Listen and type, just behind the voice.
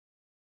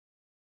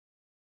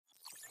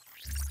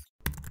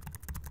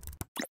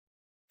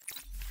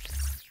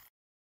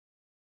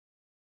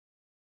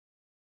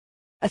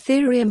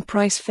Ethereum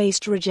price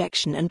faced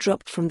rejection and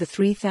dropped from the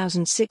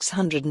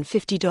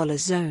 $3,650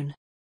 zone.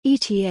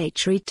 ETH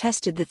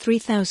retested the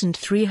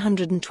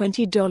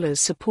 $3,320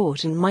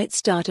 support and might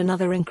start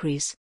another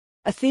increase.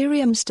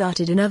 Ethereum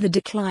started another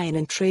decline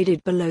and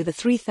traded below the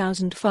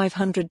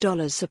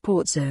 $3,500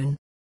 support zone.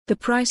 The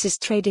price is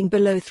trading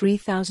below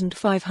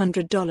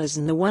 $3,500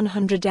 in the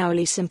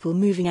 100-hourly simple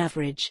moving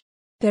average.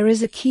 There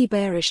is a key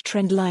bearish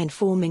trend line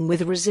forming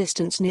with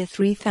resistance near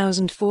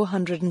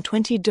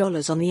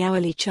 $3,420 on the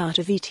hourly chart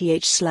of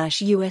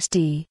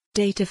ETH/USD,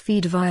 data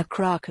feed via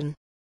Kraken.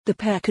 The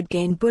pair could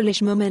gain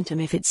bullish momentum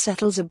if it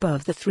settles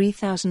above the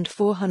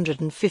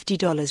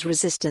 $3,450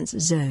 resistance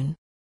zone.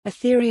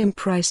 Ethereum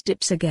price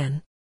dips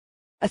again.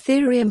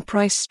 Ethereum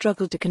price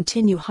struggled to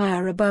continue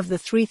higher above the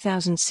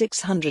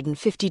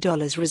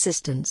 $3,650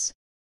 resistance.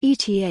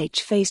 ETH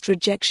faced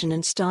rejection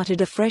and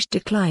started a fresh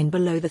decline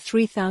below the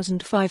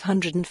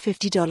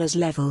 $3,550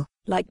 level,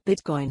 like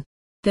Bitcoin.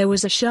 There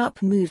was a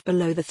sharp move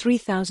below the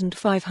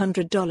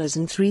 $3,500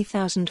 and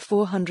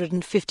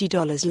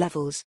 $3,450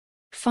 levels.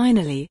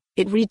 Finally,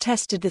 it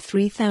retested the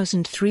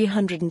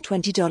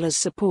 $3,320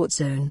 support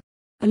zone.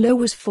 A low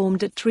was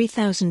formed at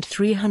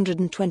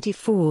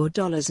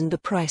 $3,324 and the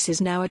price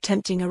is now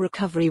attempting a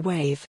recovery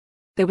wave.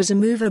 There was a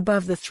move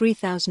above the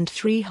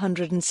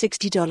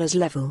 $3,360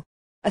 level.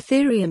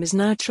 Ethereum is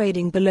now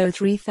trading below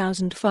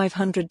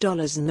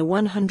 $3,500 in the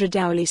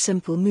 100-hourly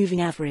simple moving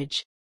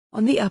average.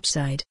 On the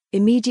upside,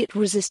 immediate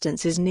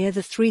resistance is near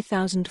the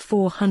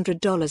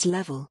 $3,400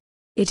 level.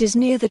 It is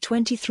near the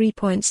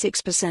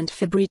 23.6%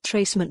 Fib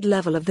retracement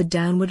level of the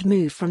downward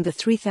move from the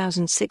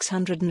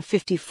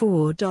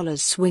 $3,654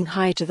 swing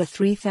high to the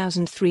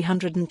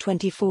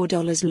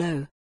 $3,324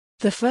 low.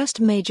 The first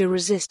major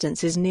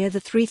resistance is near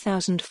the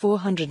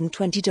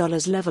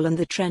 $3,420 level and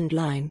the trend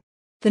line.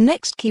 The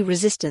next key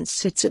resistance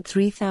sits at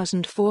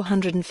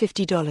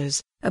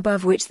 $3,450,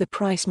 above which the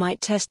price might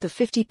test the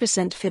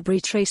 50% Fib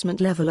retracement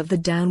level of the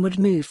downward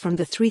move from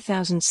the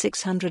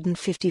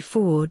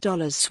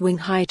 $3,654 swing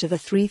high to the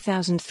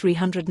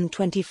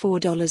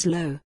 $3,324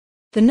 low.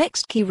 The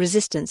next key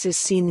resistance is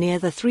seen near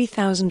the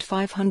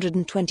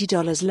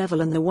 $3,520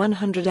 level and the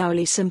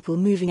 100-hourly simple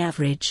moving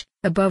average,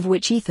 above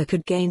which Ether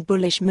could gain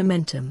bullish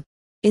momentum.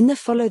 In the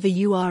follow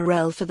the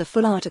URL for the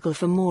full article.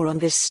 For more on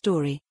this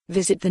story,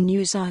 visit the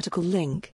news article link.